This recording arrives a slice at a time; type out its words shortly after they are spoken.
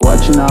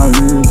watching how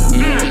we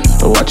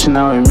move. Watching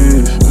how we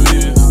move.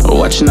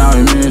 Watching how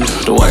we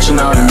move. Watching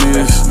how we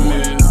move.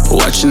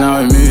 Watching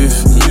how we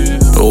move.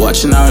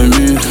 Watching how we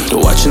move.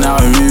 Watching how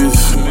we move.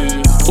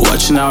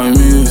 Watching how we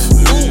move.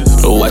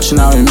 Watching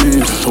how we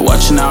move.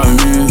 Watching how we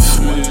move.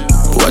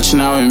 Watching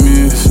how we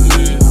move.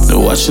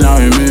 Watching how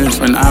we move.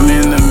 When I'm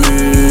in the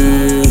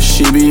mood,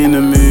 she be in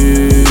the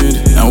mood,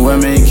 and we're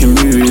making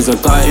movies. I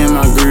got in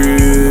my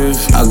groove,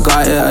 I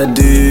got it, I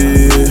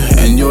do,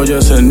 and you're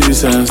just a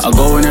nuisance. I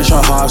go in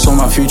extra hard so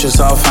my future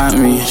self thank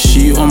me.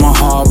 She on my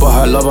heart, but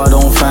her love I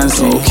don't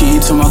fancy. Key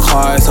to my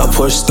car, it's a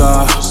push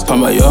star.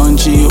 I'm a young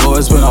G,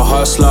 always been a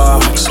hustler.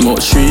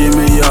 Smoke tree in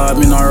my yard,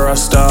 me not a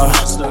rasta.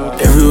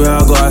 Everywhere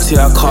I go, I see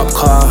a cop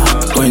car.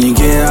 When you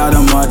get out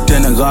of mud,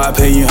 then I gotta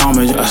pay you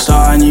homage. I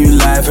start a new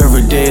life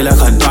every day like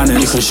I done it.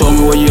 You can show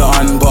me what you're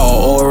on, but I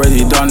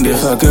already done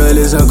this. If a girl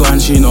is a gun,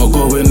 she no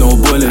good with no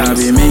bullets. I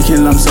be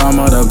making them some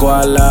of the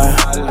guala.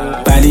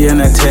 Baddie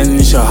in a 10,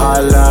 you should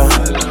holla.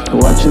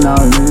 Watching how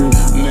we move.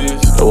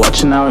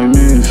 Watching how we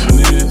move.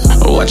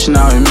 Watching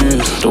how we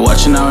move.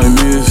 Watching how we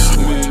move.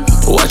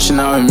 Watching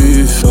how we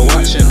move.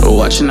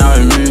 Watching how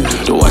we move.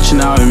 Watching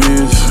how we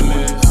move.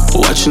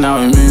 Watching how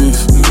we move.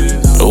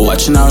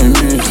 Watching how we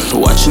move.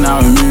 Watching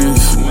how we move.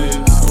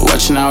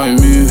 Watching how we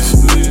move.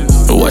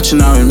 Watching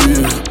how we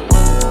move.